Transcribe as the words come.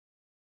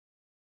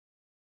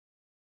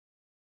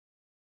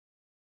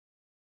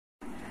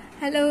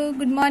Hello,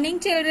 good morning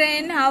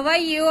children. How are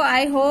you?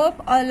 I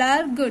hope all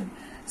are good.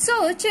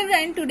 So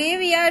children, today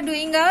we are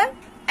doing our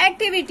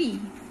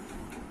activity.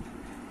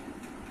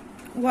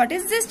 What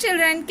is this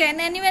children? Can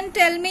anyone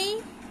tell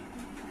me?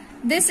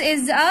 This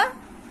is a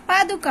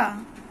paduka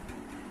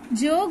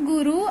जो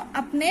गुरु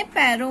अपने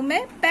पैरों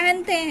में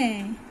पहनते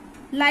हैं.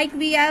 Like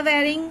we are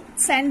wearing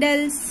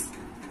sandals,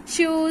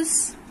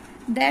 shoes.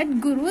 That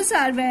gurus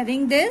are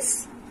wearing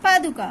this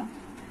paduka.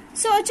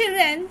 So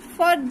children,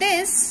 for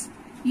this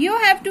you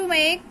have to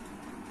make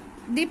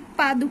the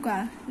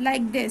paduka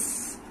like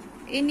this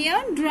in your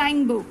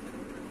drawing book.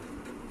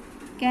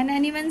 Can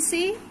anyone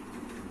see?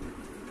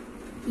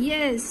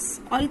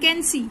 Yes, all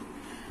can see.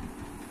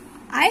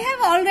 I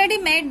have already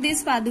made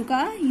this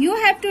paduka. You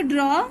have to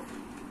draw,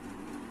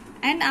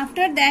 and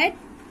after that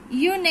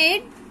you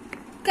need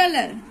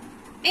color.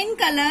 In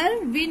color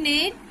we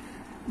need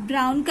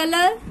brown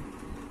color,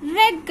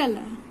 red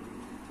color.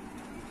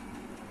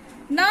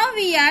 Now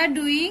we are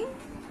doing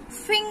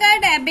finger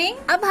dabbing.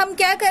 अब हम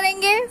क्या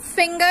करेंगे?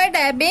 Finger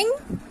dabbing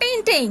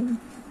painting.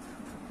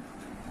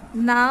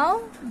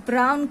 Now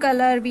brown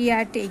color we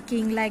are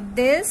taking like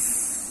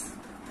this.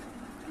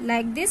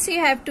 Like this you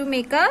have to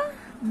make a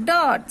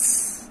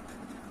dots.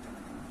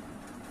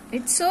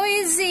 It's so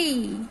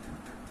easy.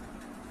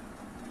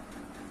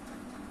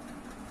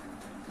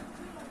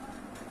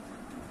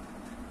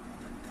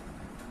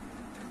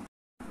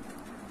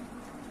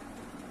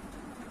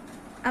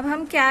 अब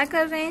हम क्या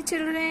कर रहे हैं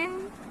चिल्ड्रेन?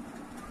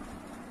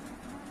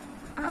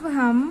 अब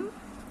हम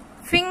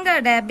finger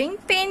dabbing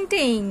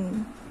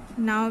painting.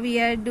 Now we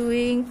are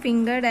doing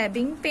finger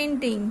dabbing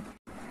painting.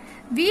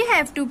 We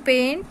have to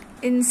paint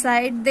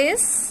inside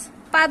this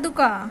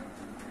paduka.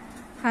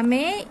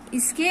 हमें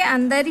इसके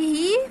अंदर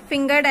ही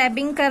finger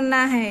dabbing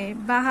करना है,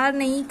 बाहर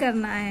नहीं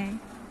करना है.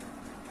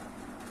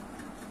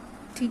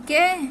 ठीक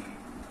है?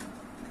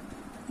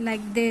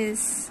 Like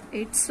this.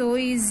 It's so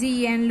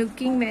easy and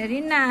looking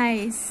very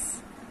nice.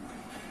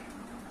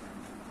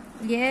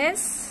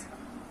 Yes.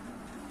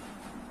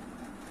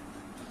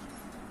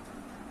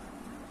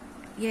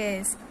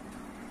 Yes.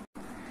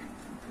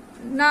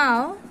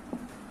 Now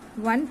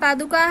one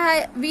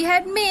paduka we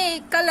had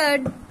made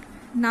colored.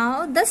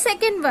 Now the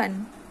second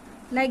one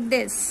like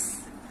this.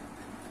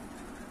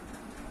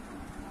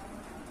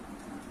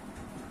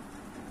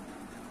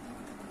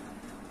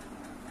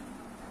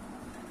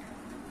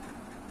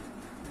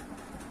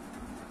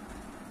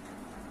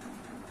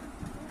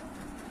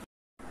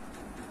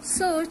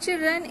 So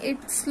children, it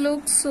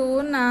looks so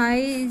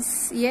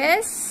nice.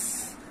 Yes.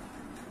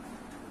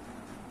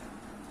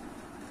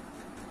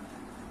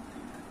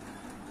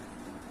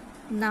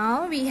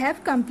 Now we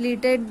have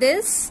completed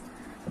this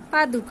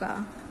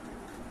paduka.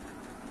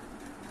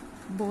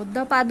 Both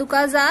the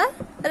padukas are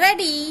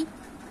ready.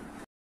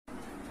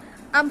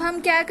 अब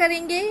हम क्या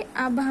करेंगे?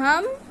 अब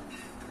हम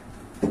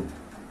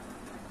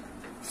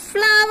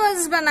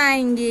flowers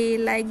बनाएंगे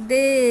like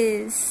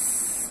this.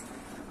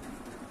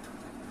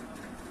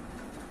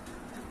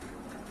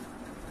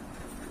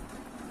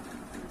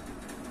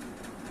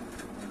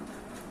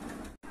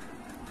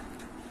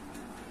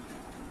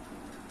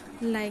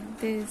 Like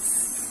this.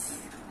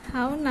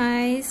 How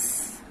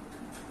nice.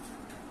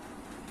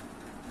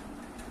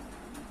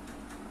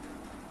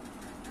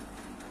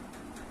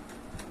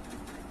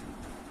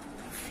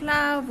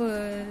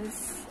 Flowers.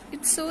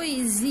 It's so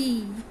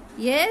easy.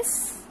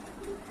 Yes.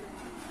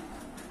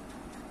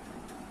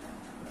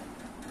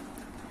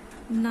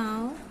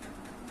 Now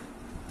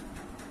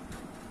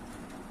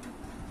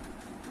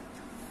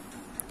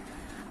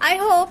I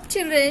hope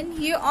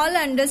children you all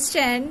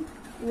understand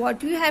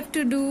what you have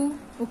to do.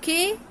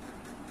 Okay.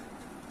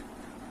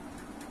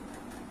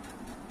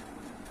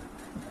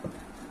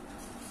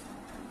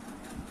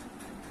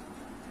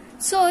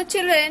 So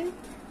children,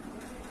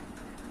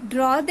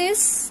 draw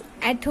this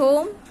at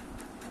home.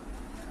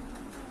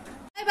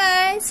 Bye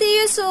bye. See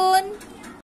you soon.